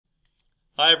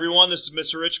Hi everyone, this is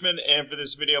Mr. Richmond, and for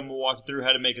this video I'm going to walk you through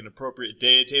how to make an appropriate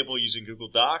data table using Google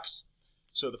Docs.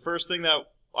 So the first thing that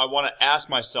I want to ask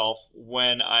myself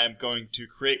when I'm going to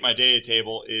create my data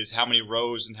table is how many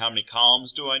rows and how many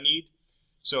columns do I need?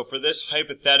 So for this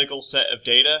hypothetical set of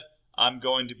data, I'm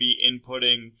going to be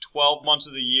inputting 12 months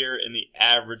of the year and the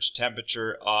average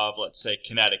temperature of, let's say,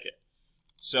 Connecticut.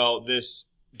 So this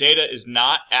data is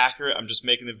not accurate. I'm just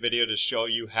making the video to show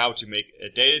you how to make a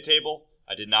data table.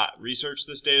 I did not research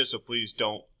this data, so please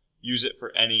don't use it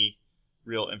for any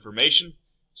real information.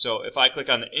 So if I click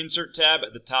on the Insert tab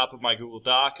at the top of my Google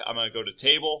Doc, I'm going to go to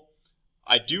Table.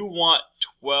 I do want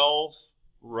 12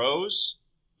 rows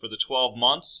for the 12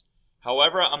 months.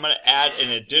 However, I'm going to add an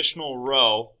additional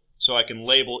row so I can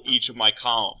label each of my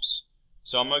columns.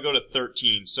 So I'm going to go to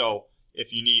 13. So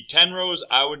if you need 10 rows,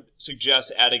 I would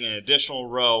suggest adding an additional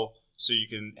row so you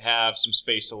can have some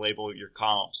space to label your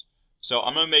columns. So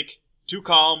I'm going to make two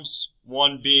columns,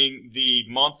 one being the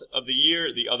month of the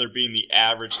year, the other being the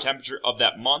average temperature of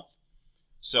that month.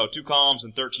 So 2 columns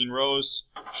and 13 rows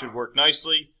should work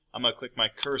nicely. I'm going to click my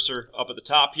cursor up at the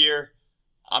top here.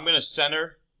 I'm going to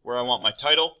center where I want my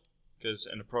title, because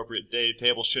an appropriate data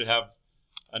table should have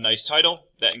a nice title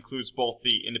that includes both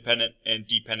the independent and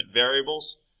dependent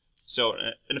variables. So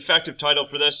an effective title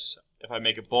for this, if I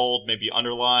make it bold, maybe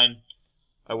underline.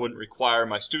 I wouldn't require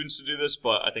my students to do this,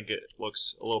 but I think it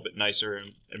looks a little bit nicer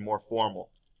and more formal.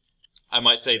 I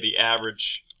might say the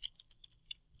average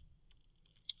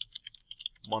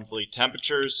monthly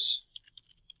temperatures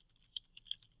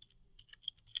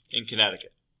in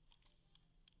Connecticut.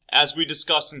 As we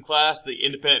discussed in class, the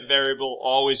independent variable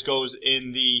always goes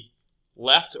in the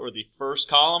left or the first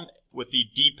column, with the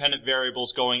dependent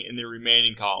variables going in the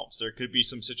remaining columns. There could be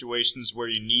some situations where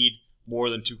you need more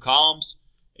than 2 columns,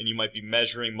 and you might be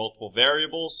measuring multiple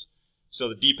variables. So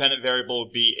the dependent variable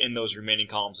would be in those remaining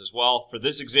columns as well. For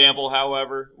this example,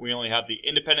 however, we only have the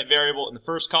independent variable in the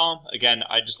first column. Again,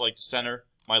 I just like to center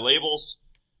my labels,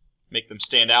 make them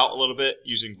stand out a little bit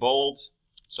using bold.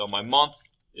 So my month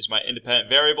is my independent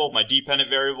variable. My dependent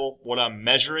variable, what I'm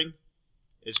measuring,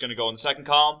 is going to go in the second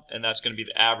column, and that's going to be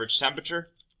the average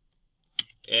temperature.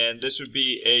 And this would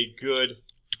be a good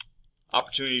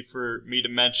opportunity for me to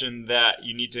mention that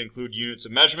you need to include units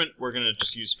of measurement. We're going to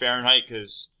just use Fahrenheit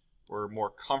because we're more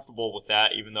comfortable with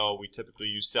that, even though we typically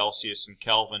use Celsius and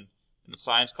Kelvin in the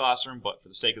science classroom. But for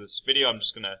the sake of this video, I'm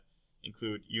just going to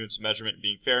include units of measurement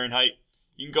being Fahrenheit.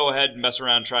 You can go ahead and mess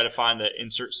around and try to find the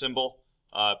insert symbol,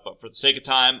 but for the sake of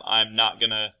time, I'm not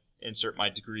going to insert my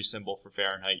degree symbol for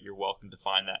Fahrenheit. You're welcome to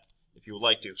find that if you would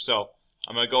like to. So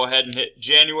I'm going to go ahead and hit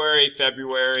January,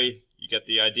 February, you get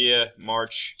the idea,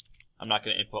 March. I'm not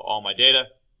going to input all my data.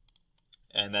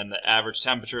 And then the average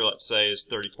temperature, let's say, is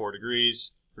 34 degrees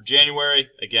for January.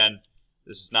 Again,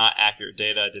 this is not accurate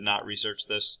data. I did not research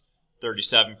this.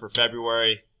 37 for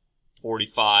February,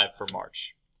 45 for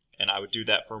March. And I would do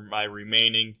that for my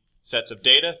remaining sets of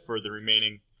data for the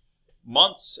remaining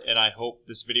months. And I hope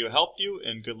this video helped you,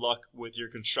 and good luck with your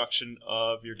construction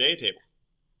of your data table.